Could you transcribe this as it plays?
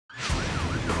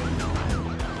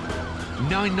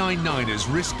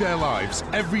999ers risk their lives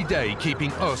every day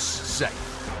keeping us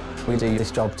safe. We do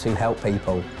this job to help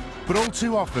people. But all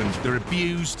too often, they're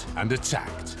abused and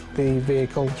attacked. The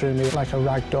vehicle threw me like a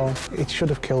rag doll. It should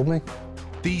have killed me.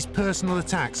 These personal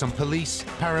attacks on police,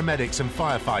 paramedics and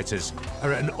firefighters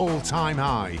are at an all-time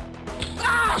high.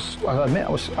 I'll admit, I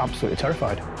was absolutely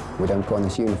terrified. We don't put on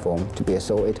this uniform to be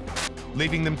assaulted.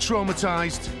 Leaving them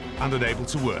traumatised and unable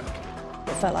to work.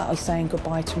 It felt like I was saying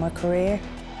goodbye to my career.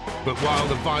 But while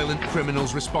the violent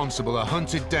criminals responsible are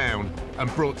hunted down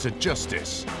and brought to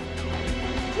justice,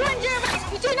 Run your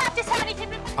race! You do not have to say anything.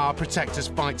 our protectors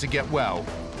fight to get well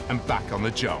and back on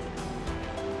the job.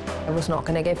 I was not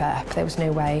going to give up. There was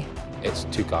no way. It's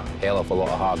took a hell of a lot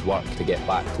of hard work to get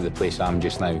back to the place I'm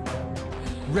just now.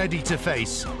 Ready to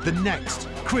face the next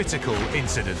critical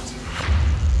incident.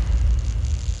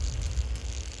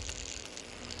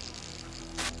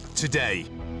 Today,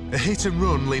 a hit and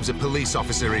run leaves a police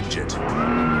officer injured.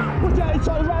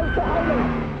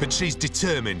 But she's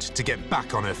determined to get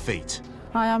back on her feet.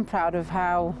 I am proud of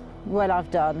how well I've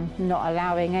done, not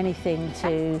allowing anything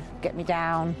to get me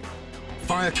down.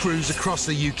 Fire crews across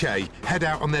the UK head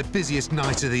out on their busiest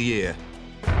night of the year.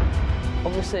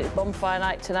 Obviously, it's bonfire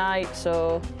night tonight,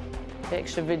 so be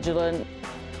extra vigilant.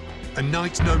 A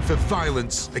night known for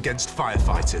violence against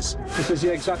firefighters. This is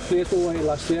the exact place we went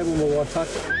last year when we were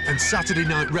attacked. And Saturday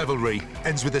night revelry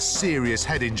ends with a serious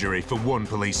head injury for one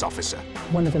police officer.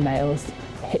 One of the males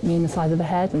hit me in the side of the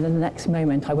head, and then the next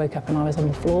moment I woke up and I was on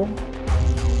the floor.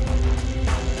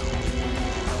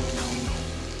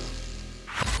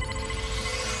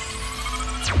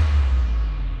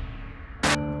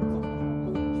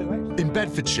 In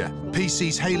Bedfordshire,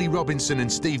 PC's Hayley Robinson and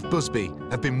Steve Busby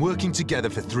have been working together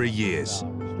for 3 years.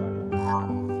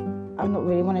 I've not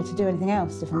really wanted to do anything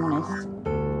else, if I'm honest.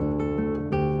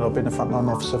 I've been a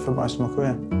frontline officer for most of my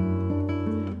career.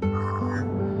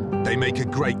 They make a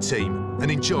great team and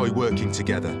enjoy working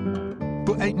together.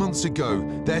 But 8 months ago,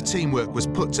 their teamwork was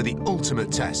put to the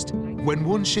ultimate test when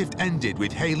one shift ended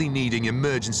with Hayley needing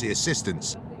emergency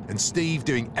assistance and Steve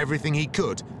doing everything he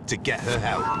could to get her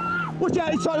help. Watch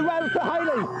out, it's on the road for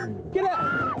Hayley! Get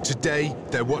it! Today,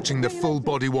 they're watching the full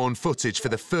body-worn footage for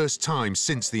the first time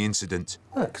since the incident.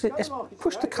 Look, it's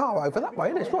pushed the car over that way,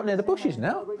 and it's right near the bushes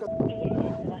now.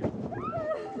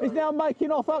 It's now making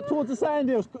off up towards the sand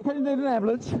hills. Can you need an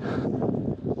ambulance?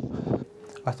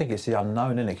 I think it's the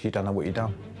unknown, isn't it? Because you don't know what you've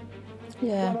done.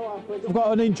 Yeah. I've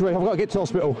got an injury. I've got to get to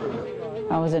hospital.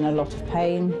 I was in a lot of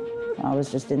pain. I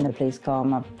was just in the police car.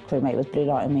 My crewmate was blue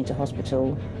lighting me to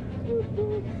hospital.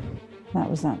 That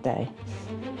was that day.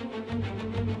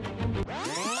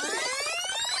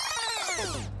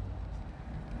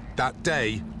 That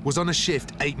day was on a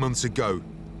shift 8 months ago.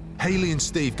 Hayley and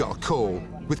Steve got a call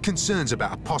with concerns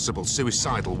about a possible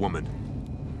suicidal woman.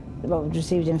 Well, we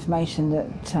received information that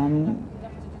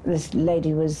this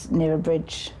lady was near a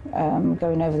bridge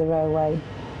going over the railway.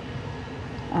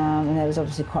 And there was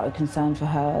obviously quite a concern for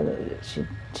her that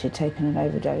she'd taken an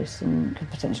overdose and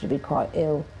could potentially be quite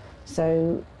ill.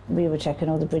 So we were checking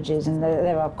all the bridges, and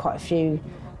there are quite a few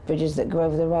bridges that go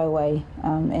over the railway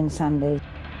in Sandy.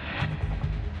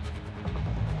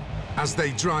 As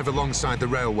they drive alongside the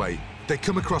railway, they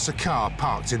come across a car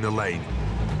parked in the lane.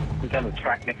 We're down the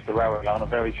track next to the railway line, a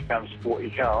very sporty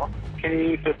car. Can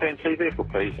you use the PNC vehicle,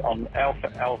 please, on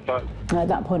Alpha? And at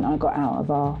that point, I got out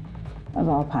of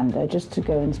our Panda just to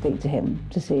go and speak to him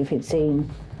to see if he'd seen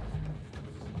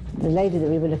the lady that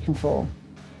we were looking for.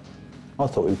 I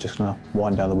thought he was just going to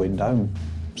wind down the window and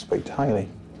speak to Hayley.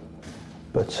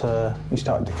 But he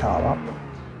started the car up,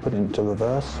 put it into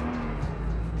reverse.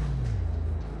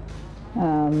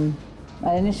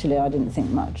 Initially, I didn't think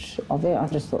much of it. I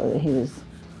just thought that he was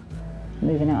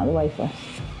moving out of the way for us.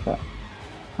 But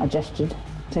I gestured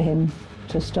to him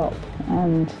to stop,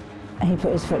 and he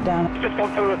put his foot down. He's just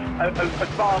gone through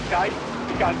a bar gate.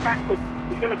 He's going backwards.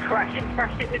 He's going to crash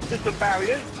into some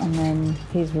barriers. And then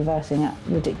he's reversing at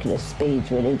ridiculous speeds,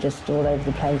 really, just all over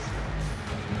the place.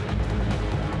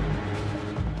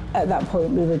 At that point,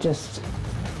 we were just,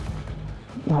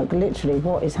 like, literally,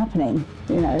 what is happening,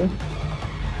 you know?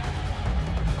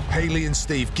 Hayley and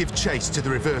Steve give chase to the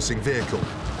reversing vehicle,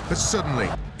 but suddenly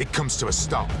it comes to a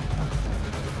stop.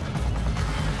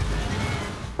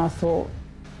 I thought,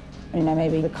 you know,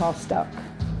 maybe the car's stuck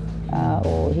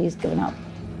or he's given up.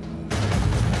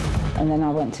 And then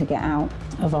I went to get out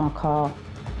of our car,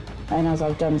 and as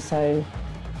I've done so,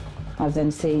 I've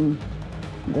then seen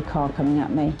the car coming at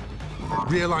me.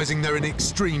 Realising they're in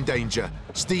extreme danger,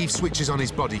 Steve switches on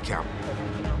his body cam.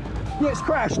 Yeah, it's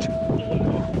crashed.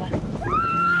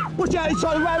 Watch out, it's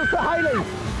on the road for Hayley.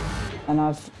 And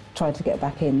I've tried to get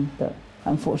back in, but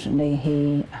Unfortunately,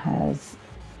 he has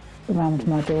rammed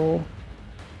my door,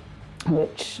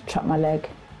 which trapped my leg,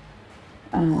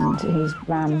 and he's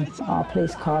rammed our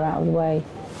police car out of the way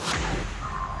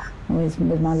with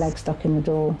my leg stuck in the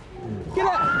door. Get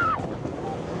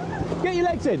out! Get your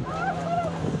legs in!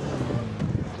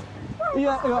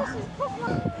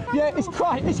 Yeah, it's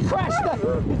crashed, it's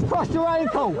crushed your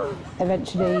ankle!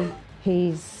 Eventually,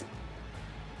 he's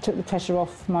took the pressure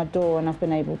off my door and I've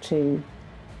been able to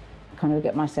kind of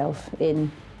get myself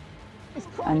in,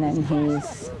 and then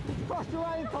he's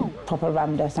proper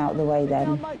rammed us out of the way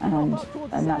then, and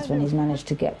that's when he's managed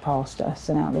to get past us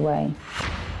and out of the way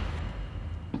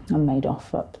and made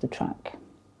off up the track.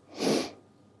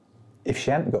 If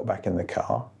she hadn't got back in the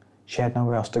car, she had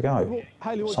nowhere else to go.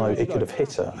 So he could have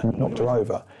hit her and knocked her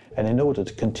over, and in order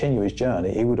to continue his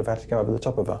journey, he would have had to go over the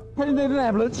top of her. We need an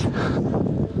ambulance.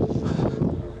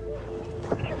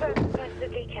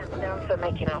 For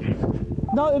making off.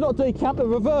 No, they're not decamped, they've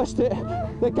reversed it.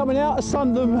 They're coming out of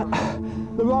Sundom,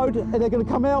 the road, and they're going to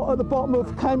come out at the bottom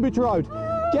of Cambridge Road.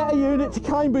 Get a unit to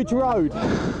Cambridge Road.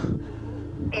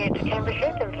 Yeah, to Cambridge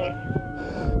Road then, please.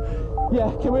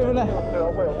 Yeah, can we have an...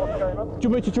 Do you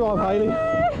want me to drive, Hayley?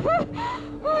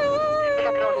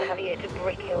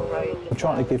 I'm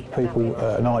trying to give people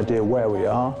an idea where we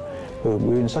are.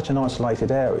 We're in such an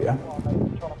isolated area.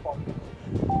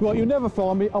 Right, you'll never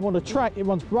find me. I'm on a track. It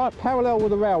runs right parallel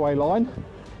with the railway line.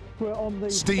 We're on the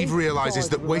Steve realises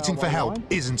that waiting for help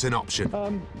isn't an option.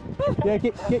 Yeah,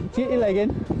 get your leg in.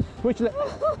 Which leg?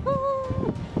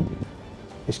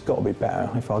 It's got to be better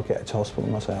if I get to hospital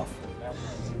myself.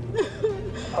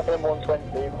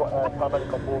 120, you've got a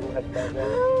paramedic on board.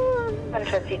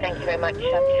 120, thank you very much.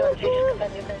 212, just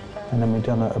confirm your best. And then we've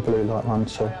done a blue light run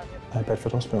to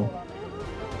Bedford Hospital.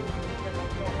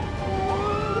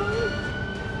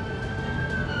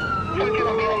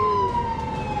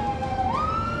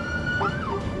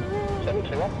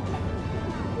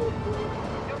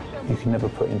 You can never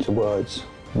put into words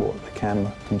what the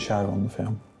camera can show on the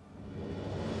film.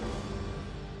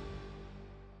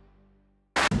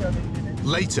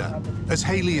 Later, as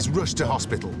Hayley is rushed to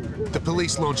hospital, the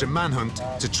police launch a manhunt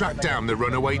to track down the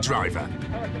runaway driver.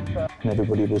 And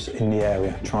everybody was in the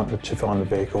area trying to find the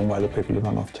vehicle and where the people had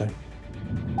run off to.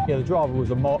 Yeah, the driver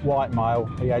was a white male.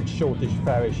 He had shortish,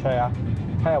 fairish hair,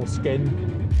 pale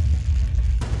skin.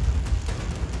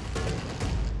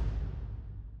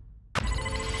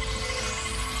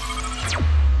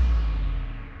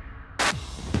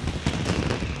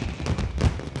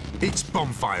 It's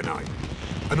bonfire night,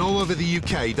 and all over the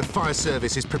UK, the fire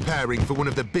service is preparing for one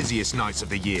of the busiest nights of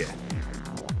the year.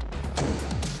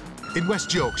 In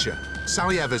West Yorkshire,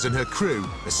 Sally Evers and her crew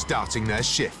are starting their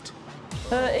shift.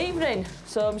 Evening,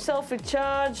 so myself in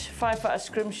charge, firefighter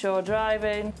scrimshaw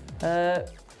driving.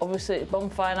 Obviously it's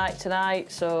bonfire night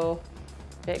tonight, so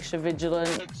be extra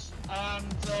vigilant.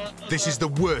 This is the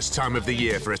worst time of the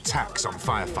year for attacks on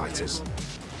firefighters.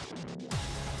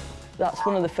 That's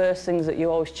one of the first things that you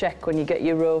always check when you get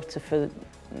your rota for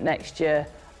next year.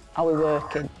 Are we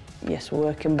working? Yes, we're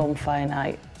working bonfire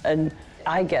night. And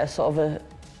I get a sort of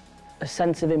a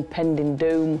sense of impending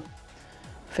doom.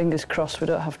 Fingers crossed we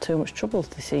don't have too much trouble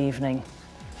this evening.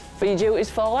 For your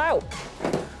duties fall out.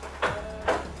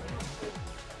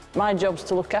 My job's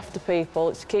to look after people,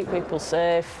 it's to keep people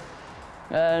safe.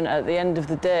 And at the end of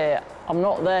the day, I'm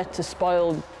not there to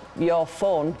spoil your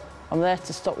fun, I'm there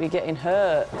to stop you getting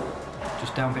hurt.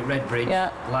 Just down at Red Bridge,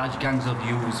 large gangs of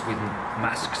youths with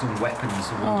masks and weapons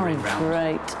are wandering round.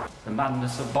 Great. The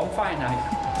madness of bonfire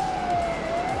night.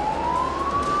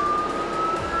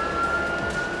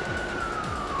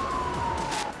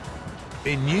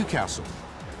 In Newcastle,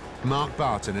 Mark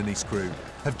Barton and his crew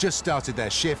have just started their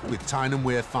shift with Tyne and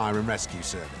Wear Fire and Rescue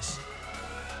Service.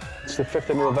 It's the 5th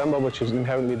of November, which is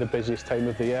inherently the busiest time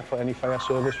of the year for any fire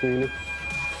service, really.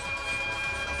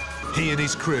 He and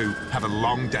his crew have a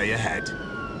long day ahead.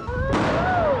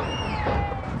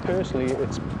 Personally,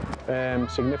 it's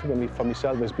significantly for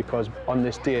myself is because on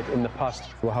this date in the past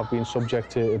we have been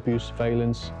subject to abuse,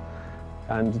 violence,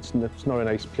 and it's not a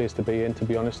nice place to be in, to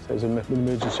be honest. As an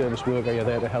emergency service worker, you're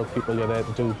there to help people, you're there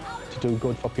to do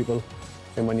good for people,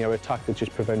 and when you're attacked, it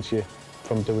just prevents you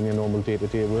from doing your normal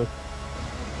day-to-day work.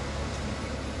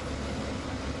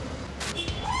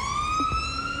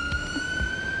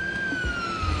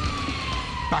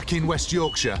 Back in West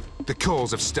Yorkshire, the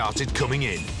calls have started coming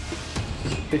in.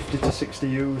 50 to 60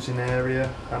 youths in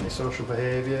area, antisocial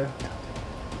behaviour,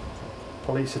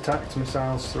 police attacked,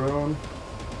 missiles thrown.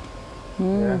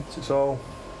 Yeah, it's all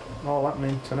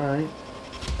happening tonight.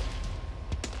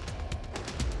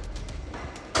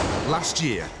 Last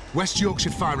year, West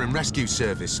Yorkshire Fire and Rescue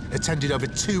Service attended over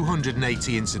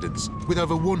 280 incidents, with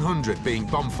over 100 being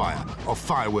bonfire or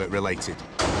firework related.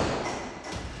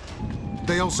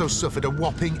 They also suffered a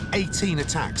whopping 18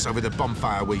 attacks over the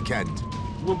bonfire weekend.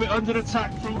 We'll be under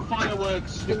attack from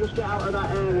fireworks. Can you get out of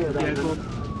that area then?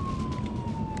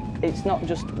 Yeah, It's not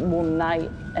just one night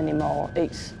anymore.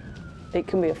 It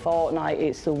can be a fortnight.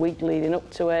 It's the week leading up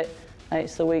to it, and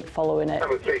it's the week following it.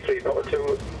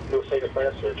 733 you'll see the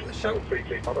fire surge.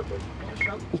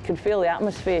 733 You can feel the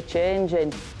atmosphere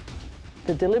changing.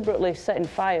 They're deliberately setting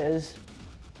fires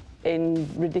in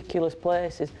ridiculous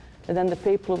places, and then the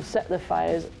people who set the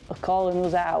fires are calling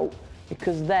us out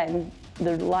because then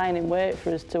they're lying in wait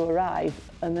for us to arrive,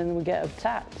 and then we get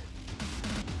attacked.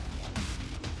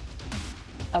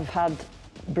 I've had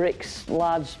bricks,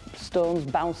 large stones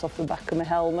bounce off the back of my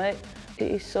helmet.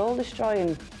 It is soul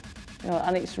destroying, you know,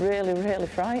 and it's really, really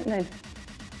frightening.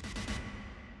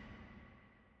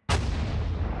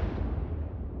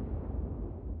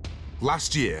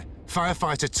 Last year,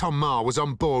 firefighter Tom Marr was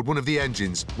on board one of the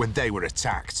engines when they were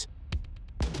attacked.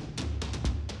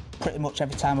 Pretty much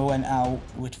every time we went out,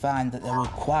 we'd find that there were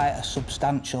quite a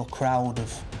substantial crowd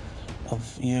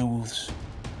of youths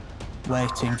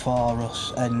waiting for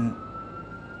us, and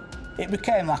it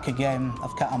became like a game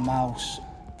of cat and mouse.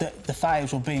 The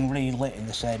fires were being relit in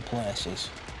the same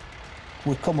places.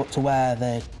 We'd come up to where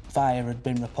the fire had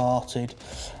been reported,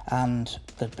 and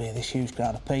there'd be this huge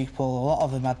crowd of people. A lot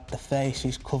of them had their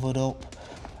faces covered up,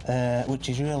 which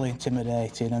is really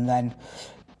intimidating, and then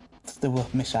there were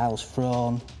missiles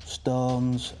thrown,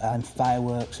 stones and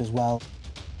fireworks as well.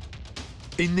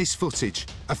 In this footage,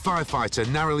 a firefighter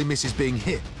narrowly misses being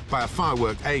hit by a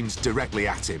firework aimed directly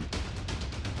at him.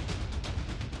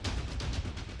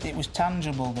 It was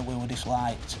tangible that we were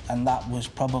disliked, and that was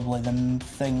probably the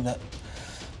thing that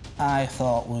I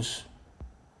thought was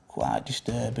quite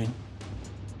disturbing.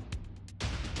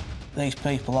 These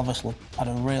people obviously had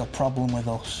a real problem with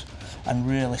us and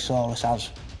really saw us as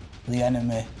the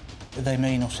enemy. They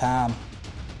mean us harm.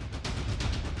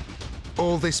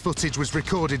 All this footage was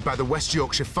recorded by the West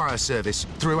Yorkshire Fire Service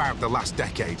throughout the last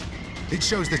decade. It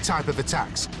shows the type of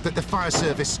attacks that the fire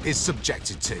service is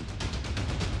subjected to.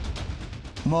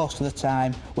 Most of the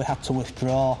time, we had to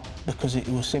withdraw because it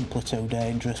was simply too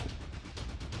dangerous.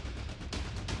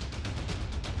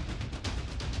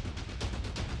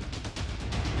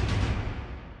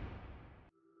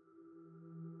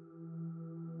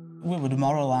 We were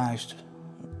demoralised.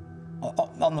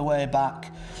 On the way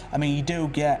back, I mean, you do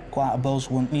get quite a buzz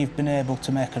when you've been able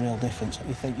to make a real difference.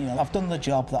 You think, you know, I've done the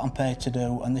job that I'm paid to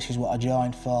do, and this is what I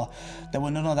joined for. There were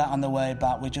none of that on the way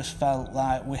back. We just felt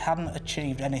like we hadn't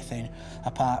achieved anything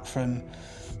apart from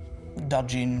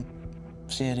dodging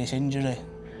serious injury.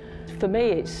 For me,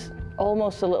 it's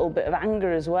almost a little bit of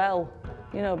anger as well,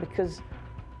 you know, because,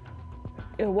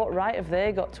 you know, what right have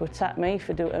they got to attack me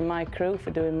for doing, my crew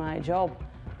for doing my job?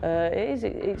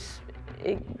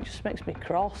 It just makes me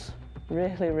cross,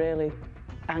 really, really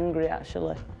angry,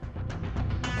 actually.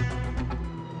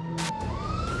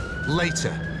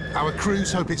 Later, our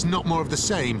crews hope it's not more of the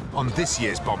same on this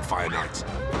year's bonfire night.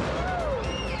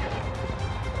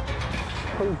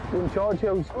 Who's in charge?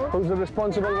 Who's the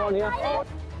responsible one here?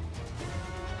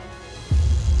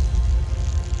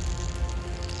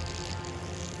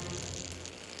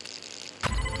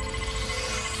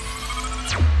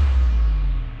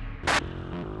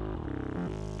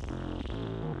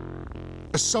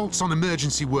 Assaults on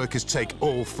emergency workers take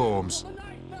all forms.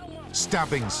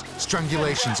 Stabbings,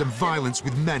 strangulations and violence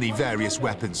with many various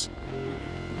weapons.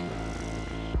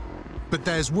 But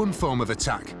there's one form of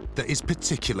attack that is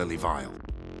particularly vile,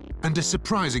 and a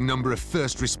surprising number of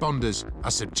first responders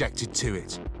are subjected to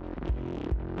it.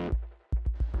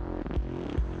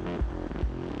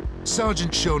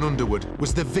 Sergeant Sean Underwood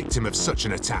was the victim of such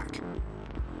an attack.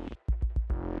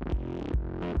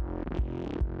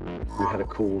 We had a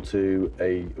call to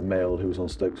a male who was on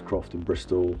Stokes Croft in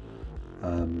Bristol,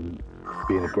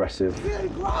 being aggressive.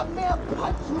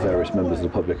 Various members of the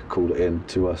public had called it in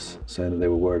to us, saying that they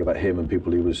were worried about him and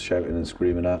people he was shouting and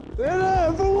screaming at.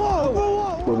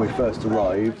 When we first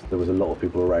arrived, there was a lot of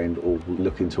people around all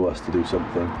looking to us to do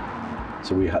something.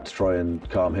 So we had to try and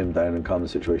calm him down and calm the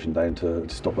situation down to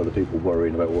stop other people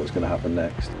worrying about what's going to happen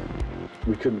next.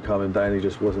 We couldn't calm him down, he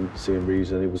just wasn't seeing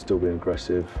reason, he was still being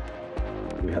aggressive.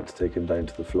 We had to take him down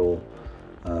to the floor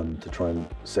to try and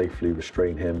safely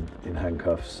restrain him in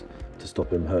handcuffs to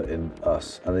stop him hurting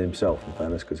us and himself, in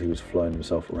fairness, because he was flying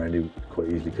himself around. He quite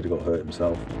easily could have got hurt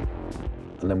himself.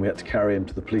 And then we had to carry him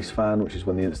to the police van, which is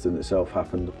when the incident itself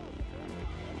happened.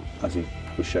 As he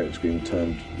was shouting, screaming,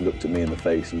 turned, looked at me in the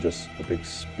face, and just a big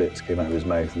spit came out of his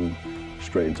mouth and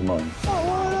straight into mine.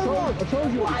 I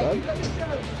told you what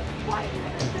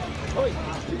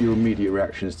you Your immediate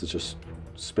reaction is to just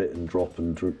spit and drop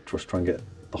and just try and get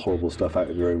the horrible stuff out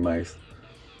of your own mouth.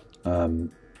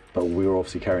 But we were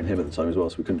obviously carrying him at the time as well,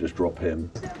 so we couldn't just drop him.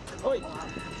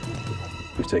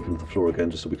 We've taken him to the floor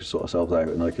again just so we could sort ourselves out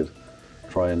and I could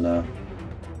try and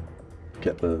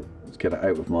get it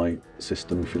out of my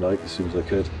system, if you like, as soon as I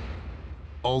could.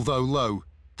 Although low,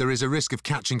 there is a risk of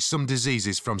catching some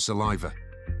diseases from saliva.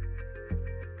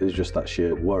 It's just that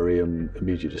sheer worry and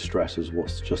immediate distress as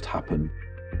what's just happened.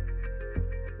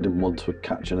 I didn't want to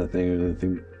catch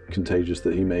anything contagious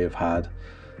that he may have had.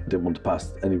 I didn't want to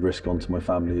pass any risk on to my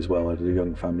family as well. I had a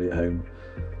young family at home,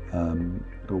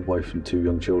 a wife and 2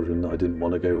 young children that I didn't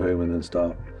want to go home and then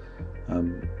start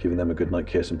giving them a goodnight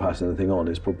kiss and passing anything on.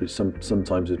 It's probably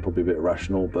sometimes it's probably a bit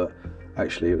irrational, but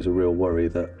actually it was a real worry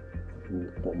that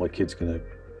what my kid's going to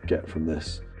get from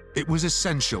this. It was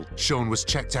essential Sean was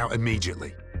checked out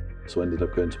immediately. So I ended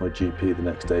up going to my GP the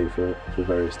next day for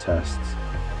various tests.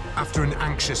 After an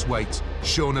anxious wait,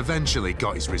 Sean eventually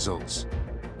got his results.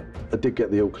 I did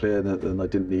get the all clear and I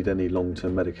didn't need any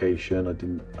long-term medication. I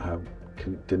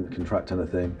didn't contract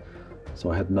anything. So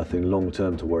I had nothing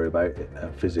long-term to worry about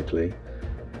physically.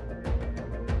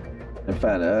 In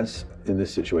fairness, in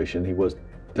this situation, he was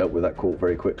dealt with at court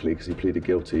very quickly because he pleaded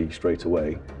guilty straight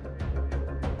away.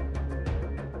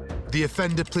 The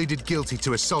offender pleaded guilty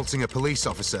to assaulting a police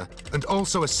officer and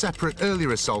also a separate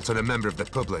earlier assault on a member of the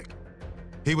public.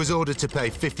 He was ordered to pay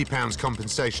 £50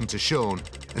 compensation to Sean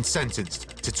and sentenced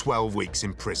to 12 weeks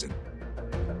in prison.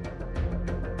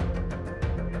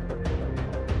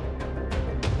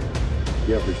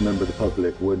 The average member of the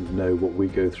public wouldn't know what we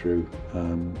go through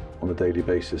on a daily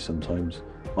basis sometimes.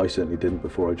 I certainly didn't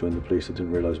before I joined the police. I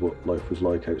didn't realise what life was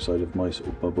like outside of my sort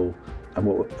of bubble and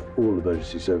what all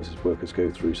emergency services workers go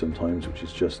through sometimes, which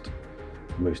is just the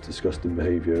most disgusting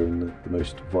behaviour and the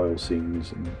most vile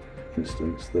scenes and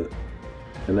incidents that,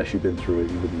 unless you've been through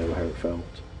it, you wouldn't know how it felt.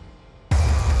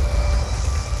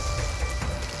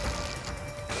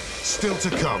 Still to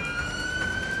come.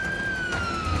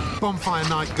 Bonfire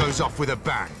night goes off with a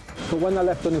bang. But when they're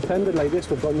left unattended like this,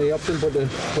 we've got the option but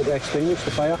to extinguish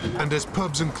the fire. And as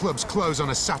pubs and clubs close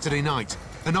on a Saturday night,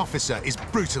 an officer is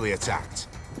brutally attacked.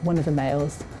 One of the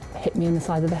males hit me in the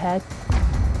side of the head,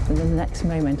 and then the next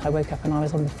moment I woke up and I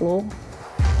was on the floor.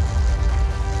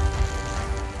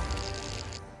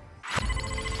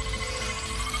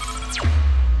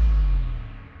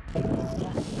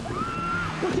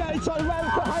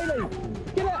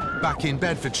 Back in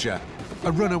Bedfordshire,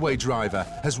 a runaway driver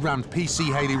has rammed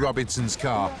PC Hayley Robinson's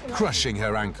car, crushing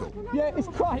her ankle. Yeah, it's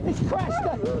crushed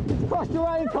her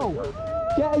ankle.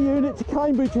 Get a unit to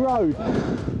Cambridge Road.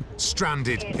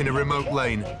 Stranded in a remote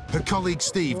lane, her colleague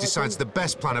Steve decides the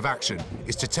best plan of action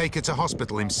is to take her to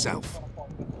hospital himself.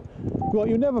 Right,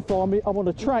 you'll never find me. I'm on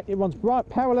a track. It runs right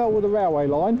parallel with the railway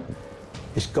line.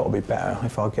 It's got to be better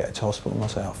if I get to hospital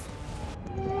myself.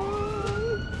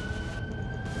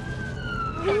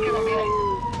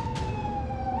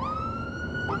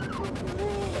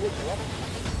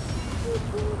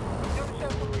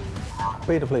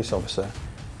 Being a police officer,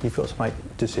 you've got to make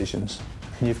decisions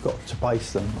and you've got to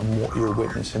base them on what you're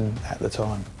witnessing at the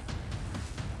time.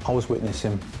 I was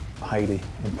witnessing Hayley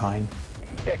in pain.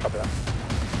 Yeah, copy that.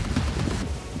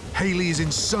 Hayley is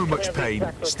in so much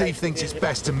pain, Steve thinks it's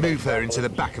best to move her into the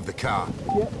back of the car.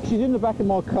 Yeah, she's in the back of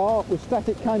my car with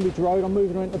static Cambridge Road. I'm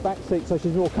moving her into the back seat so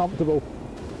she's more comfortable.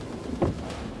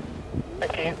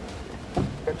 Thank you.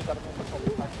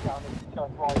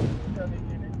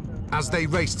 As they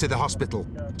race to the hospital,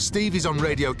 Steve is on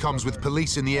radio comms with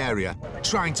police in the area,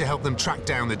 trying to help them track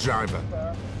down the driver.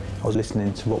 I was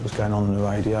listening to what was going on the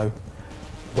radio,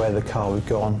 where the car had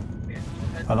gone,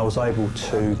 and I was able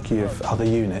to give other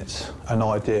units an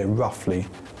idea roughly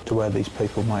to where these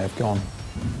people may have gone.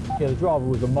 Yeah, the driver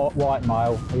was a white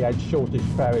male. He had shortish,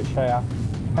 fairish hair,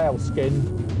 pale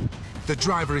skin. The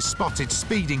driver is spotted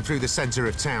speeding through the centre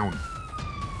of town.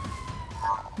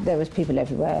 There was people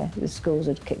everywhere. The schools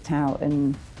had kicked out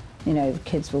and, you know, the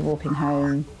kids were walking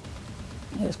home.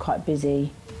 It was quite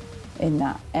busy in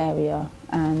that area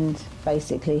and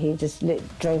basically he just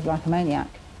drove like a maniac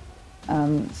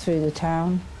through the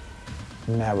town.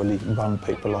 Narrowly run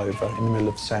people over in the middle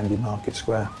of Sandy Market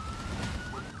Square.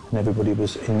 And everybody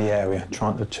was in the area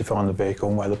trying to find the vehicle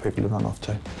and where the people had run off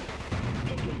to.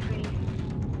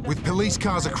 With police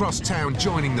cars across town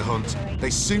joining the hunt, they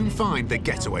soon find the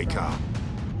getaway car.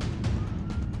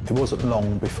 It wasn't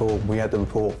long before we had the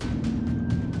report.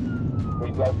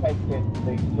 We've located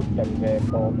the subject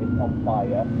vehicle, it's on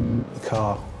fire. The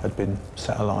car had been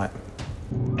set alight.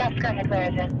 Gas, go ahead, where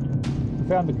is it?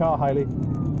 found the car, Hayley.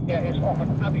 Yeah, it's off at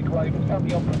Abbey Grove. It's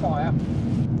currently on fire.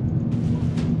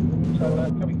 So,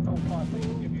 can we call fire,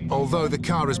 please? Although the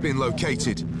car has been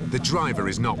located, the driver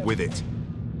is not with it.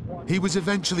 He was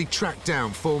eventually tracked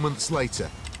down 4 months later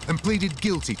and pleaded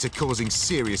guilty to causing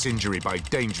serious injury by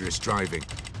dangerous driving.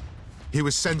 He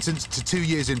was sentenced to 2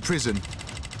 years in prison,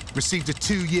 received a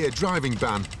 2-year driving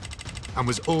ban, and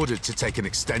was ordered to take an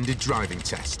extended driving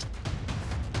test.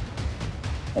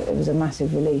 It was a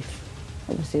massive relief,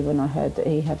 obviously, when I heard that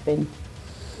he had been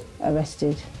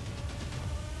arrested.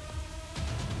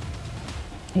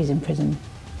 He's in prison,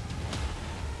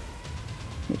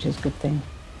 which is a good thing,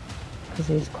 because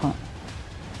he's quite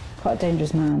a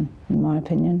dangerous man, in my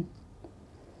opinion.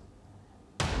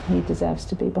 He deserves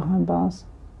to be behind bars.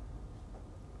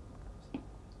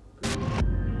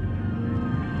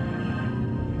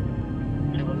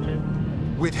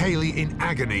 With Hayley in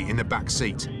agony in the back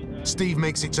seat, Steve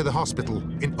makes it to the hospital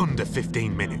in under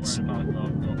 15 minutes.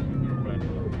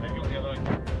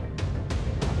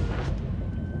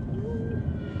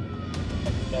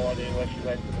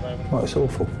 Well, it's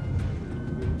awful.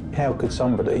 How could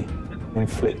somebody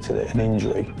inflict an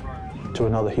injury to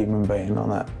another human being like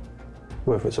that,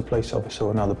 whether it's a police officer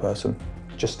or another person,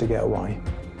 just to get away?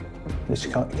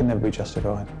 It can never be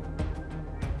justified.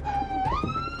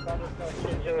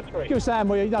 Give us Sam,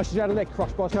 will you? No, she's had her leg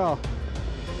crushed by a car.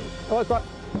 All right, right.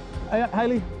 Hey,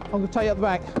 Hayley, I'm going to take you up the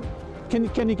back.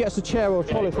 Can you get us a chair or a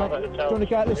trolley? Do you want to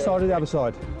go out this side or the other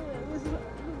side?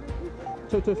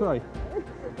 2, 2, 3.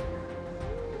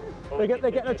 They're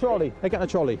getting a trolley. They're getting a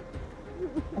trolley.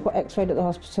 I got x-rayed at the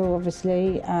hospital,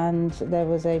 obviously, and there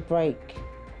was a break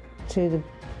to the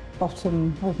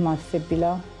bottom of my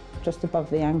fibula, just above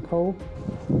the ankle.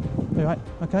 You right?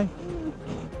 Okay.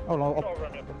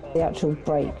 The actual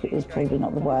break is probably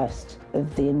not the worst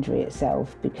of the injury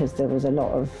itself, because there was a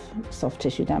lot of soft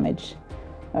tissue damage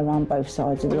around both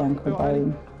sides of the ankle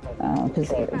bone,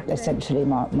 because essentially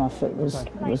my foot was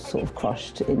sort of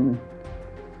crushed in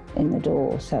the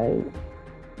door, so...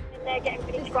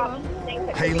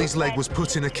 Hayley's leg was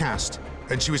put in a cast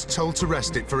and she was told to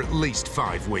rest it for at least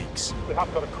 5 weeks. We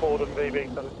have got a cordon,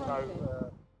 VB, so there's no...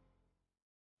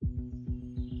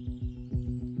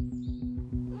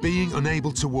 Being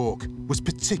unable to walk was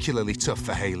particularly tough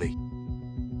for Hayley.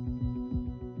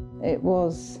 It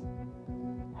was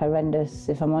horrendous,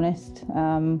 if I'm honest.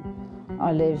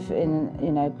 I live in,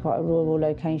 quite a rural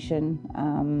location.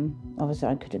 Obviously,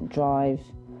 I couldn't drive.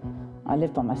 I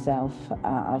live by myself.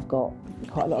 I've got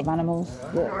quite a lot of animals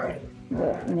that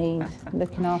need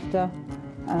looking after.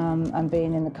 And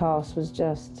being in the cast was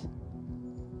just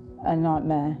a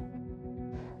nightmare.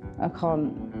 I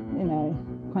can't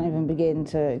even begin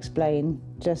to explain.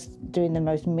 Just doing the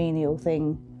most menial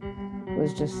thing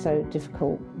was just so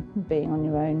difficult, being on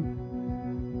your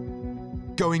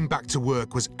own. Going back to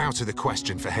work was out of the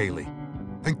question for Hayley,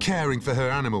 and caring for her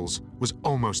animals was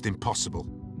almost impossible.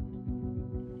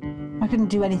 I couldn't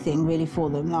do anything really for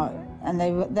them, and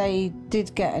they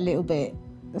did get a little bit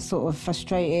sort of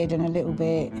frustrated and a little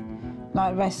bit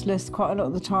restless quite a lot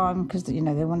of the time, because they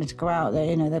wanted to go out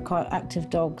there. They're quite active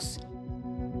dogs.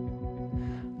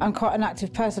 I'm quite an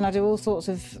active person. I do all sorts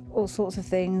of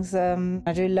things.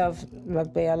 I do love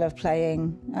rugby. I love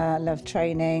playing. I love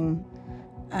training,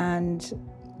 and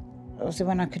obviously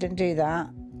when I couldn't do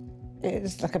that, it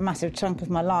was like a massive chunk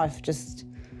of my life just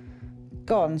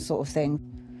gone, sort of thing.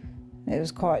 It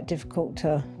was quite difficult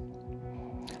to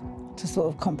sort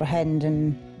of comprehend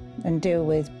and deal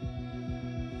with.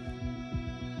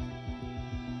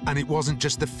 And it wasn't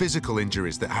just the physical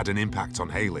injuries that had an impact on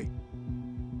Hayley.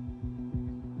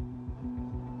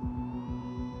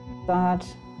 I had,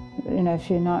 a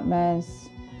few nightmares,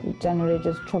 generally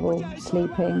just trouble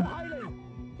sleeping.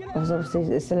 I was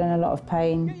obviously still in a lot of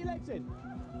pain.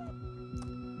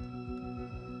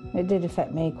 It did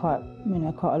affect me quite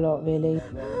a lot, really.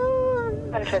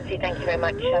 120, thank you very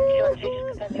much.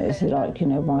 It's like,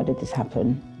 why did this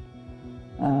happen?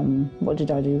 What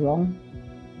did I do wrong?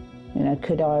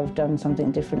 Could I have done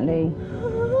something differently?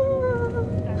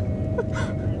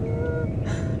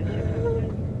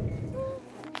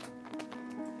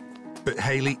 But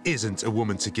Hayley isn't a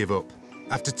woman to give up.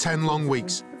 After 10 long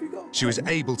weeks, she was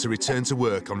able to return to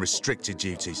work on restricted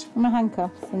duties. I'm a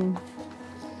handcuffs, and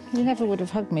you never would have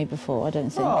hugged me before, I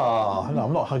don't think. Oh, no,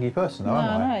 I'm not a huggy person, though,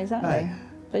 am I? No, exactly. Hey.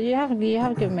 But you have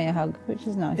given me a hug, which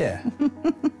is nice. Yeah.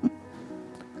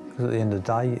 Because at the end of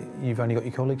the day, you've only got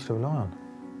your colleagues to rely on,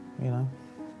 Yeah,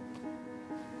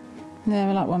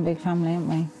 we're like one big family, aren't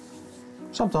we?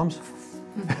 Sometimes.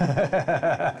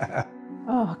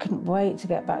 Oh, I couldn't wait to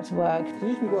get back to work.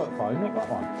 Use my work phone, not that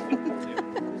one.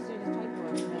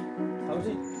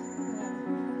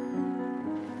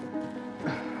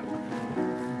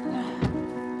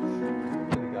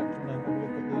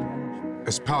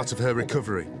 As part of her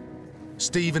recovery,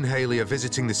 Steve and Hayley are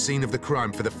visiting the scene of the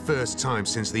crime for the first time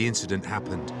since the incident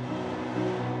happened.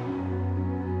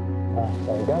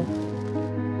 There you go.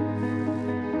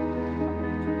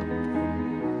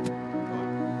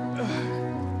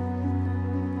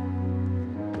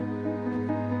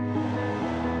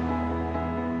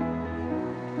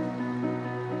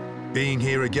 Being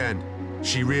here again,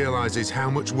 she realises how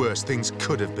much worse things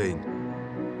could have been.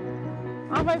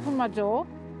 I've opened my door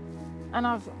and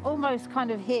I've almost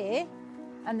kind of here,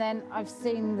 and then I've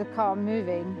seen the car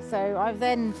moving. So I've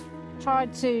then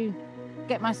tried to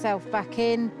get myself back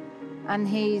in, and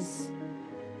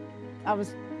I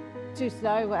was too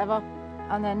slow, whatever.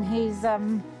 And then he's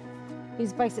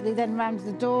basically then rammed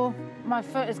the door. My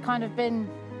foot has kind of been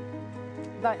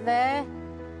like there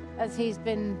as he's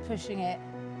been pushing it.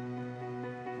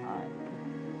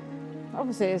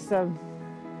 Obviously, it's a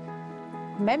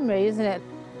memory, isn't it?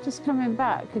 Just coming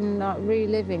back and like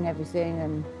reliving everything,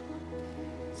 and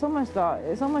it's almost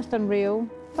unreal.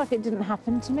 It's like it didn't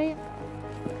happen to me.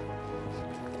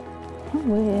 How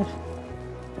weird.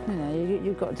 You know,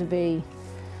 you've got to be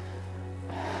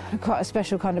quite a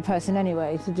special kind of person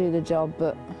anyway to do the job,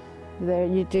 but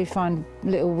you do find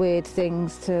little weird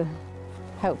things to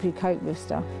help you cope with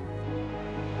stuff.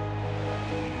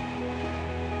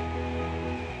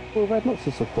 Well, we've had lots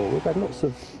of support. We've had lots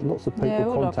of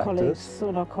people contact us.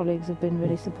 All our colleagues have been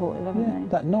really supportive, haven't they?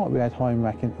 That night we had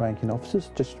high-ranking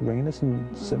officers just ringing us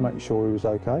and make sure he was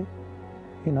okay.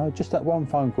 You know, just that one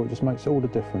phone call just makes all the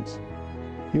difference.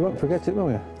 You won't forget it,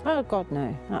 will you? Oh God,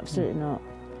 no, absolutely not.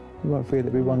 You won't forget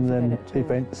it. Be one of them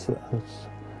events to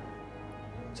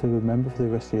remember for the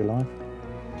rest of your life.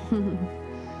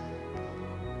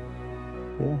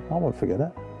 Yeah, I won't forget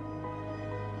that.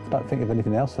 I don't think of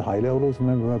anything else for Hayley. I'll always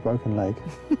remember her broken leg.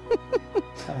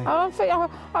 I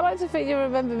like to think you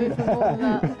remember me for more than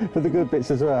that. For the good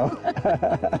bits as well.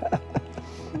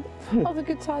 All the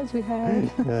good times we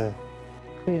had. Yeah.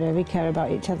 You know, we care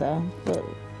about each other, but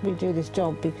we do this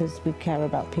job because we care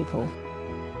about people.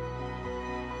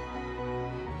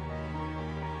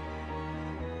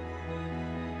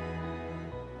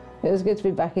 It was good to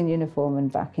be back in uniform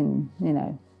and back in, you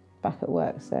know, back at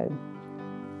work, so.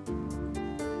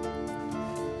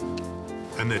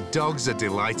 And the dogs are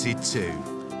delighted too.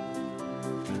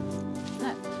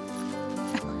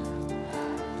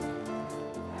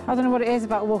 I don't know what it is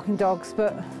about walking dogs,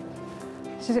 but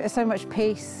it's just so much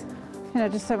peace. You know,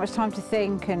 just so much time to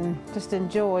think and just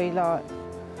enjoy, like,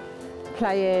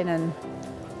 playing and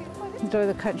enjoy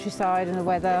the countryside and the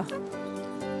weather.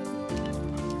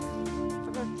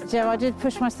 Yeah, I did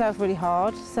push myself really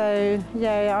hard, so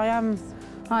yeah,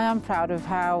 I am proud of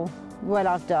how well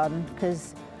I've done,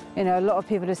 because you know, a lot of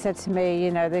people have said to me,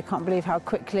 you know, they can't believe how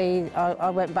quickly I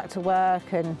went back to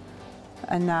work, and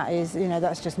that is, you know,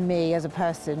 that's just me as a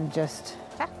person, just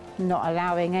not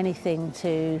allowing anything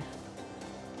to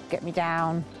get me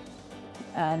down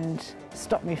and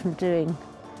stop me from doing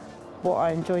what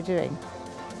I enjoy doing.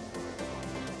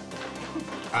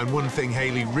 And one thing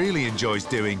Hayley really enjoys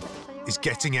doing is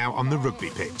getting out on the rugby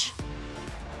pitch.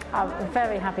 I'm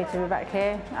very happy to be back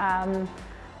here.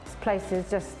 This place is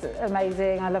just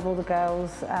amazing. I love all the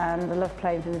girls and I love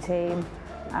playing for the team.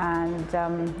 And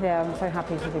yeah, I'm so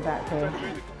happy to be back here.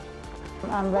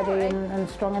 I'm ready and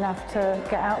strong enough to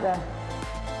get out there.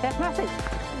 Yes, Matty.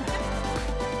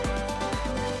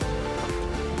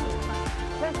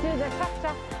 Let's do the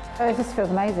faster. Oh, it just feels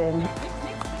amazing.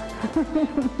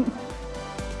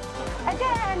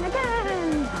 Again!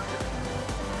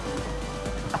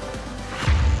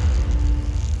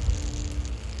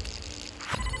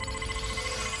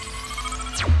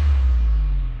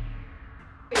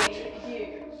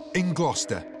 In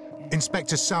Gloucester,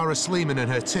 Inspector Sarah Sliemann and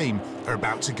her team are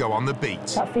about to go on the beat.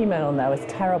 That female on there was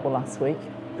terrible last week.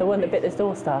 The one that bit this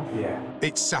door staff. Yeah.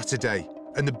 It's Saturday,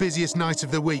 and the busiest night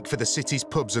of the week for the city's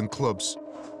pubs and clubs.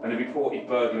 And a reported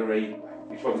burglary,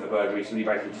 which wasn't a burglary, somebody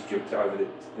basically just jumped over the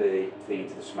thing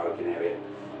into the smoking area.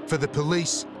 For the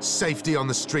police, safety on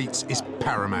the streets is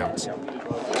paramount.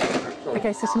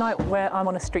 OK, so tonight I'm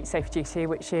on a street safety duty,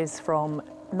 which is from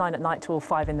 9 at night till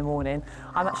 5 in the morning.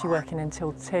 I'm actually working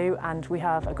until 2, and we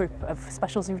have a group of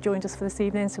specials who've joined us for this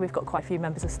evening, so we've got quite a few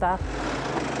members of staff.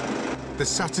 The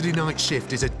Saturday night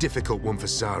shift is a difficult one for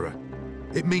Sarah.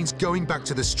 It means going back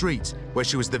to the street where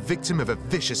she was the victim of a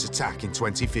vicious attack in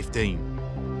 2015.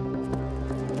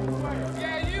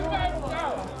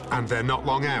 And they're not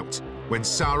long out when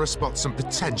Sarah spots some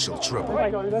potential trouble.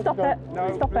 Stop it!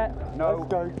 No. Stop it! No.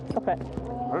 Stop it!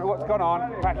 What's gone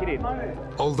on? Pack it in.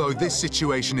 Although this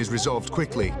situation is resolved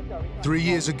quickly, 3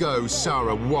 years ago,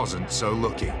 Sarah wasn't so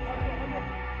lucky.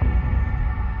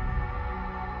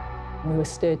 We were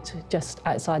stood just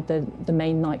outside the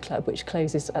main nightclub, which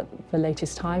closes at the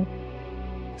latest time.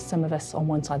 Some of us on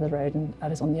one side of the road and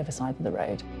others on the other side of the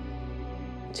road.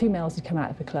 Two males had come out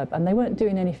of the club and they weren't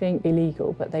doing anything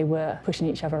illegal, but they were pushing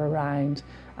each other around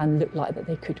and looked like that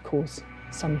they could cause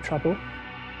some trouble.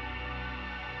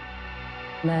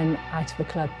 And then out of the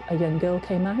club, a young girl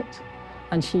came out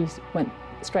and she went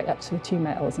straight up to the two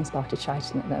males and started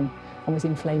shouting at them and was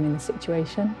inflaming the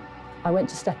situation. I went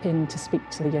to step in to speak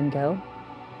to the young girl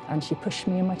and she pushed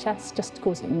me in my chest, just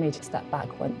causing me to step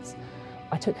back once.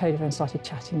 I took hold of her and started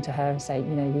chatting to her and saying,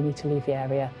 you know, you need to leave the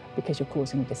area because you're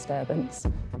causing a disturbance.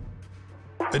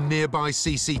 A nearby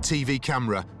CCTV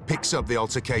camera picks up the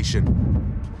altercation.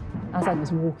 As I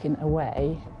was walking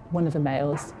away, one of the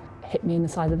males hit me in the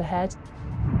side of the head.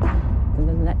 And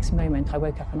then the next moment I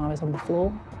woke up and I was on the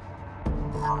floor.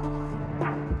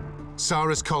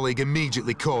 Sarah's colleague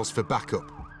immediately calls for backup.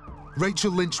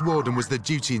 Rachel Lynch-Warden was the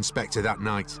duty inspector that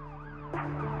night.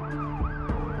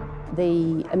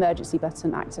 The emergency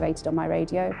button activated on my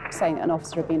radio, saying that an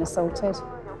officer had been assaulted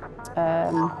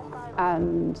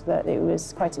and that it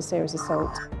was quite a serious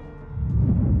assault.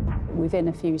 Within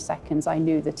a few seconds, I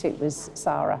knew that it was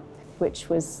Sarah, which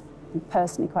was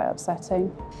personally quite upsetting.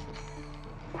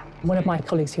 One of my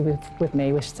colleagues who was with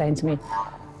me was saying to me,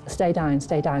 stay down,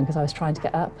 because I was trying to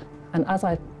get up. And as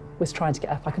I was trying to get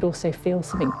up, I could also feel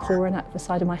something pouring out the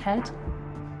side of my head.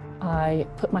 I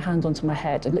put my hand onto my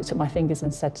head, I looked at my fingers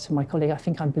and said to my colleague, I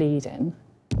think I'm bleeding.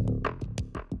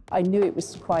 I knew it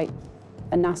was quite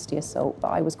a nasty assault, but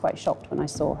I was quite shocked when I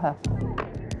saw her.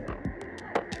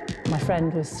 My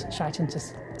friend was shouting to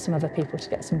some other people to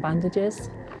get some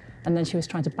bandages, and then she was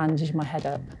trying to bandage my head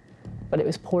up, but it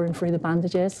was pouring through the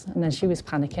bandages, and then she was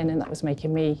panicking, and that was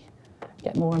making me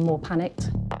get more and more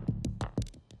panicked.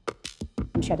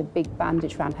 She had a big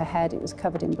bandage around her head, it was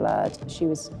covered in blood, she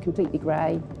was completely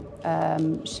grey.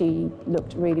 She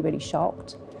looked really, really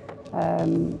shocked.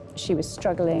 She was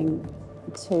struggling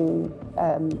to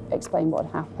explain what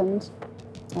had happened.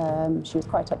 She was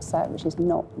quite upset, which is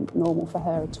not normal for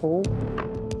her at all.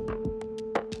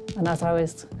 And as I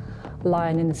was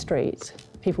lying in the street,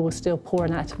 people were still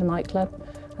pouring out of the nightclub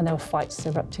and there were fights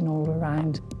erupting all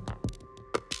around.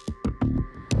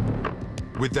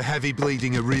 With the heavy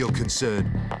bleeding a real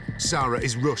concern, Sarah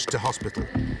is rushed to hospital.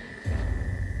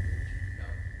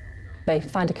 They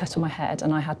found a cut on my head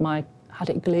and I had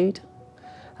it glued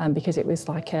because it was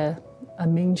like a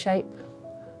moon shape.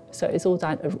 So it was all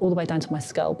the way down to my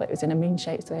skull, but it was in a moon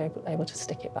shape, so they were able to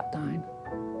stick it back down.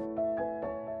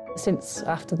 Since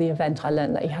after the event, I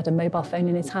learned that he had a mobile phone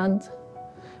in his hand,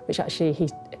 which actually he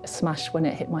smashed when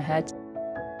it hit my head.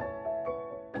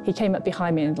 He came up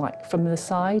behind me and from the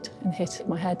side and hit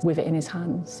my head with it in his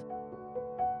hands.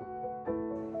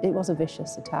 It was a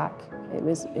vicious attack. It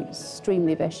was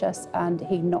extremely vicious and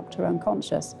he knocked her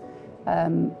unconscious.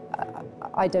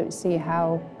 I don't see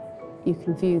how you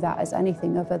can view that as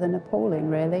anything other than appalling,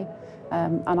 really.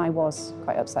 And I was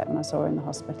quite upset when I saw her in the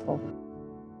hospital.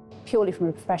 Purely from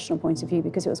a professional point of view,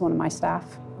 because it was one of my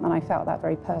staff, and I felt that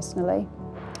very personally.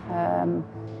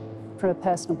 From a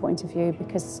personal point of view,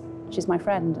 because she's my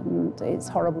friend, and it's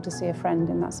horrible to see a friend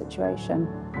in that situation.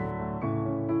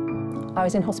 I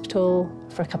was in hospital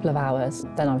for a couple of hours,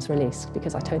 then I was released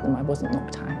because I told them I wasn't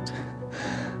knocked out.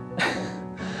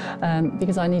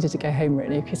 Because I needed to go home,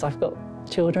 really, because I've got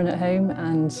children at home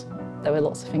and there were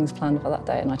lots of things planned for that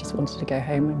day and I just wanted to go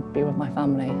home and be with my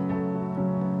family.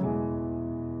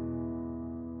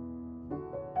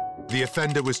 The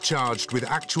offender was charged with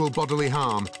actual bodily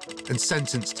harm and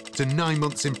sentenced to 9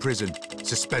 months in prison,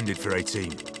 suspended for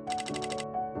 18.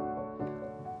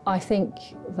 I think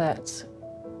that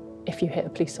if you hit a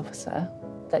police officer,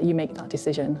 that you make that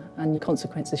decision and the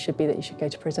consequences should be that you should go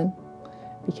to prison,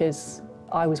 because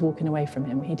I was walking away from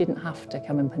him. He didn't have to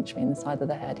come and punch me in the side of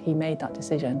the head. He made that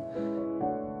decision.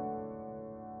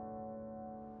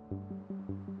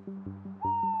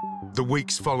 The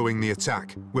weeks following the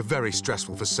attack were very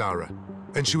stressful for Sarah,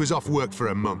 and she was off work for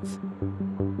a month.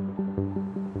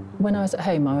 When I was at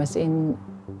home, I was in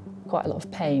quite a lot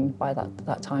of pain by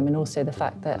that time, and also the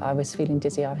fact that I was feeling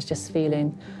dizzy. I was just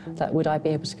feeling that would I be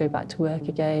able to go back to work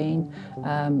again?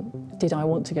 Did I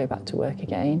want to go back to work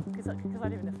again? Because I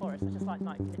live in the forest, I just like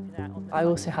nipping out on the... I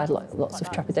also had lots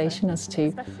of trepidation as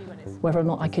to whether or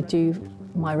not I could do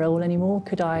my role anymore.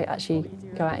 Could I actually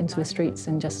go out into the streets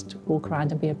and just walk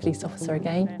around and be a police officer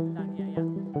again?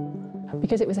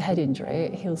 Because it was a head injury,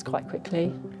 it heals quite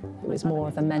quickly. It was more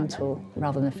of a mental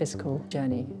rather than a physical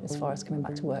journey as far as coming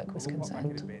back to work was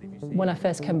concerned. When I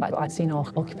first came back, I'd seen our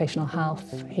occupational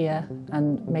health here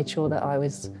and made sure that I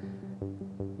was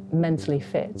mentally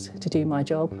fit to do my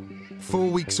job. 4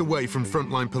 weeks away from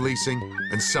frontline policing,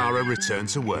 and Sarah returned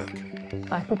to work.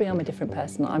 I probably am a different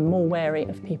person. I'm more wary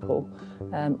of people.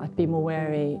 I'd be more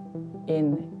wary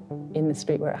in the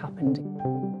street where it happened.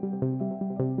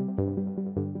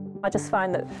 I just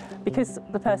find that because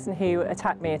the person who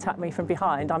attacked me from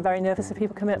behind, I'm very nervous if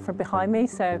people come up from behind me,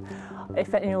 so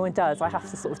if anyone does, I have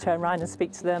to sort of turn around and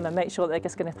speak to them and make sure that they're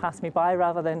just going to pass me by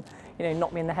rather than, you know,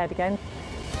 knock me in the head again.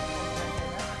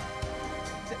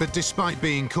 But despite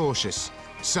being cautious,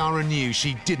 Sarah knew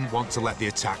she didn't want to let the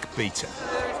attack beat her.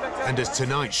 And as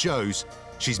tonight shows,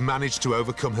 she's managed to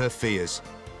overcome her fears,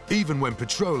 even when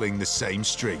patrolling the same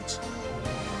street.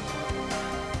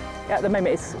 At the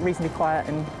moment, it's reasonably quiet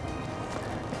and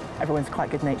everyone's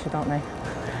quite good-natured, aren't they?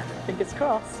 Fingers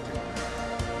crossed.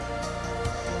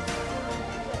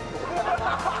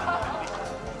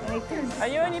 Are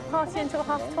you only partying until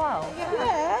 12:30?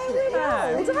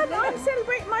 Yeah, I'm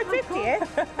celebrating my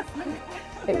 50th.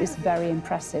 It was very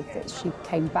impressive that she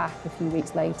came back a few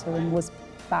weeks later and was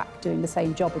back doing the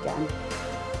same job again.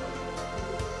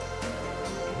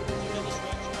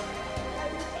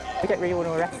 We don't really want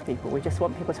to arrest people. We just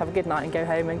want people to have a good night and go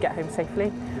home and get home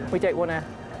safely. We don't want to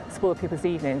spoil people's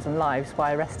evenings and lives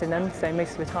by arresting them. So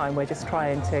most of the time we're just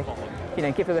trying to, you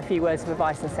know, give them a few words of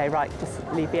advice and say, right, just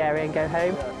leave the area and go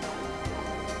home.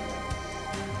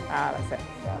 That's it.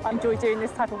 I enjoy doing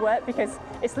this type of work because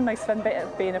it's the most fun bit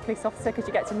of being a police officer, because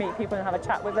you get to meet people and have a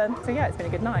chat with them. So yeah, it's been a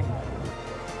good night.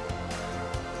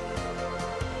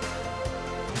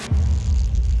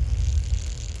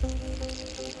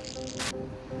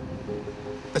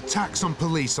 Attacks on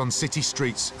police on city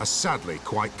streets are sadly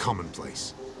quite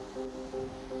commonplace.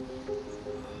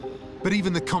 But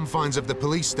even the confines of the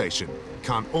police station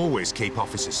can't always keep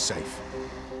officers safe.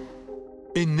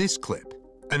 In this clip,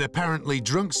 an apparently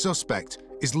drunk suspect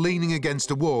is leaning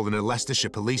against a wall in a Leicestershire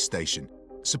police station,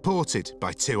 supported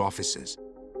by 2 officers.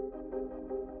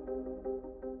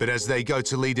 But as they go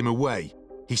to lead him away,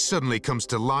 he suddenly comes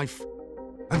to life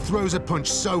and throws a punch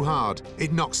so hard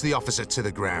it knocks the officer to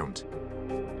the ground.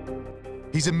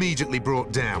 He's immediately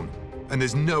brought down, and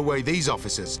there's no way these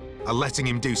officers are letting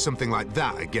him do something like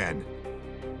that again.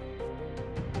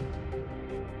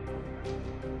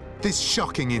 This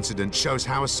shocking incident shows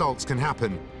how assaults can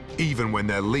happen, even when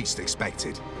they're least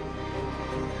expected.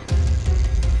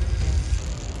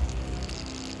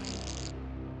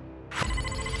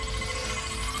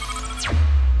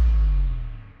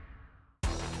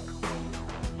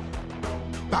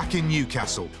 Back in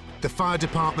Newcastle, the fire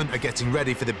department are getting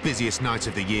ready for the busiest night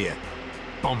of the year,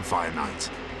 Bonfire Night.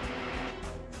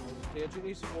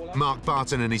 Mark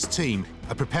Barton and his team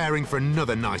are preparing for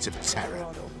another night of terror.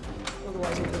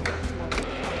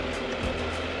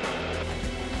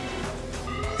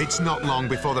 It's not long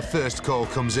before the first call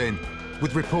comes in,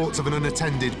 with reports of an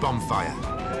unattended bonfire.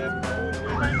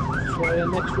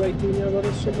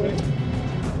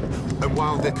 And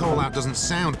while the call-out doesn't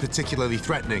sound particularly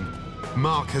threatening,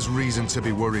 Mark has reason to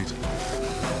be worried.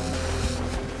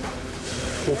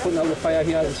 We're putting out the fire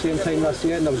here at the same time last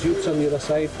year, and there was youths on the other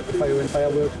side, firing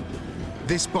fireworks.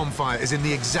 This bonfire is in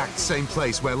the exact same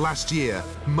place where last year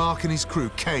Mark and his crew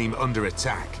came under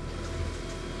attack.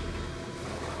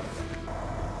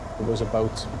 It was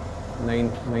about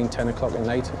 10 o'clock at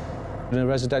night. In a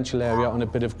residential area on a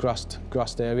bit of grassed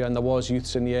area, and there was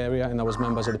youths in the area and there was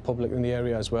members of the public in the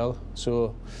area as well.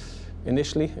 So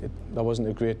initially there wasn't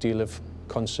a great deal of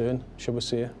concern, should we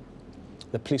say.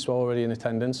 The police were already in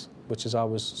attendance, which is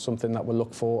always something that we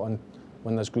look for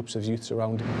when there's groups of youths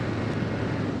around.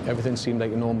 Everything seemed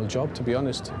like a normal job, to be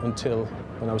honest, until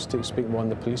when I was speaking to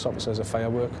one of the police officers, a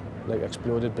firework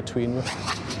exploded between us.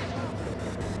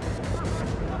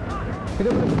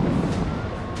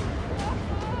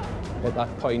 At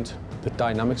that point, the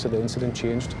dynamics of the incident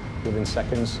changed within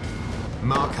seconds.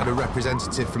 Mark had a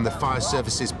representative from the fire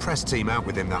service's press team out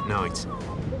with him that night.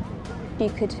 You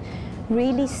could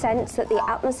really sense that the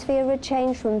atmosphere had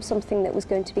changed from something that was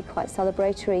going to be quite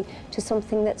celebratory to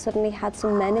something that suddenly had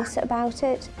some menace about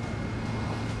it.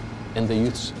 And the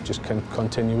youths just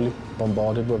continually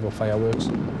bombarded with the fireworks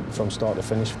from start to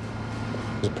finish. It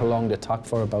was a prolonged attack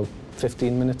for about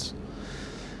 15 minutes,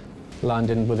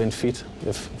 landing within feet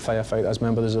of firefighters,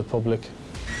 members of the public.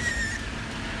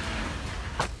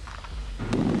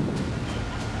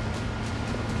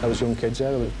 There was young kids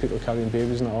there, there were people carrying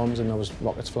babies in their arms, and there was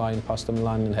rockets flying past them,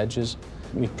 landing in hedges.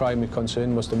 My primary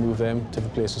concern was to move them to the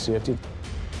place of safety.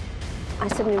 I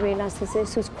suddenly realised that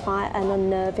this was quite an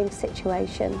unnerving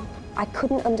situation. I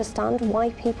couldn't understand why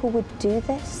people would do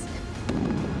this.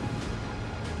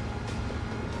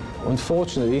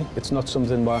 Unfortunately, it's not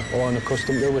something we're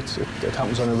unaccustomed to. It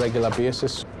happens on a regular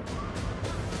basis.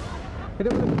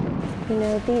 You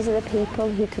know, these are the people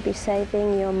who could be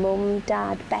saving your mum,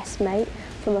 dad, best mate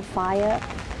from a fire.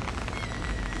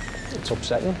 It's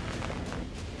upsetting.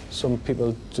 Some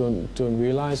people don't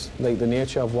realise like the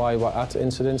nature of why we're at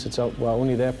incidents. We're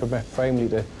only there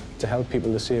primarily to help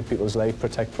people, to save people's life,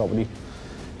 protect property,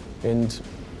 and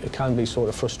it can be sort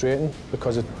of frustrating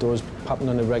because it does happen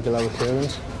on a regular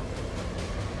occurrence.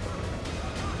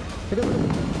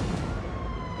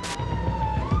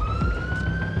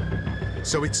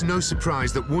 So it's no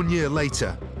surprise that 1 year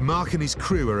later, Mark and his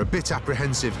crew are a bit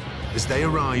apprehensive as they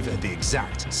arrive at the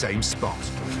exact same spot.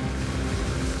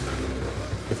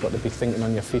 You've got to be thinking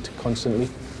on your feet constantly,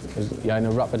 because you're in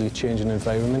a rapidly changing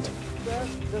environment.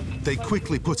 They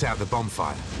quickly put out the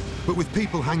bonfire, but with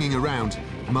people hanging around,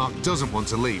 Mark doesn't want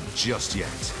to leave just yet.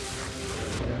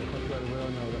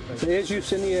 So as you've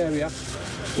seen the area,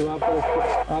 so I've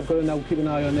got to now keep an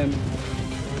eye on them.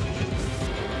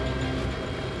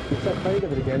 It's that side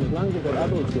of it again, as long as you've got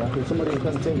adults here, and somebody who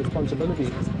can take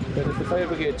responsibility, then if the fire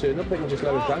brigade turn up, they can just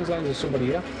let it down as long as there's somebody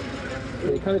here.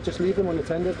 But you can't just leave them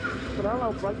unattended.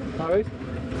 All right?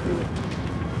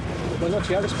 We're not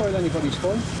here to spoil anybody's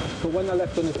fun, but when they're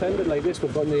left unattended like this,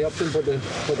 we've got the option but to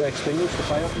extinguish the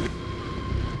fire.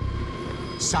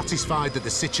 Satisfied that the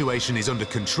situation is under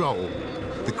control,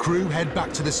 the crew head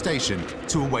back to the station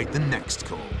to await the next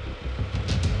call.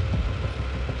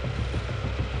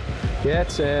 Yeah,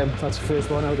 that's the first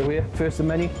one out of the way, first of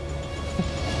many.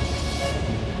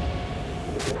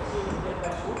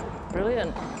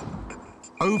 Brilliant.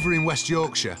 Over in West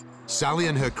Yorkshire, Sally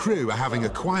and her crew are having a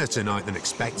quieter night than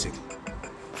expected.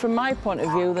 From my point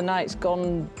of view, the night's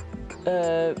gone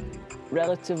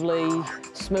relatively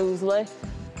smoothly.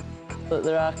 But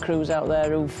there are crews out there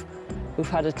who've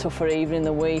had a tougher evening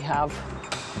than we have.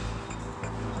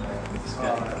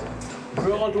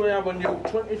 Broadway Avenue,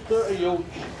 20-30 youths.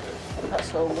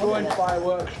 That's all throwing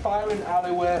fireworks, firing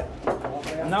alleyway.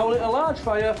 Now lit a large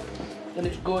fire, then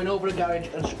it's going over a garage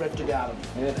and spread to garden.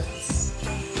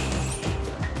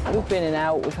 We've been in and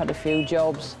out, we've had a few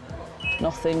jobs.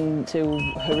 Nothing too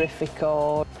horrific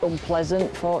or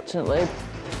unpleasant, fortunately.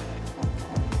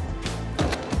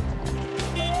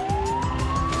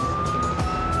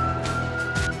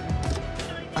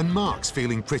 And Mark's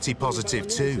feeling pretty positive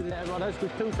too.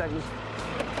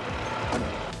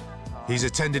 He's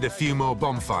attended a few more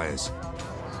bonfires.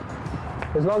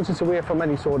 As long as it's away from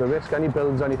any sort of risk, any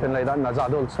builds, anything like that, and there's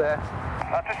adults there.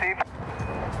 That's received.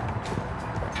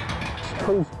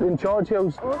 Who's in charge?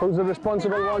 Who's the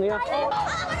responsible one here?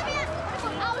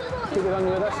 Keep it on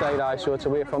the other side, aye, so it's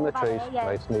away from the trees.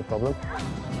 Right, no problem.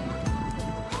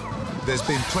 There's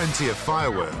been plenty of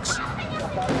fireworks.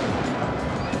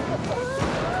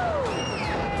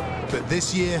 But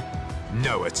this year,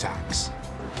 no attacks.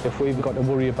 If we've got to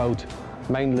worry about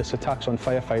mindless attacks on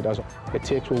firefighters, it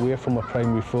takes away from our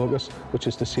primary focus, which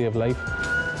is to save life.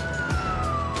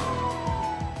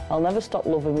 I'll never stop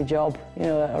loving my job. You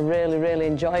know, I really, really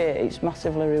enjoy it. It's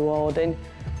massively rewarding.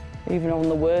 Even on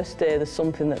the worst day, there's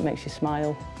something that makes you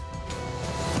smile.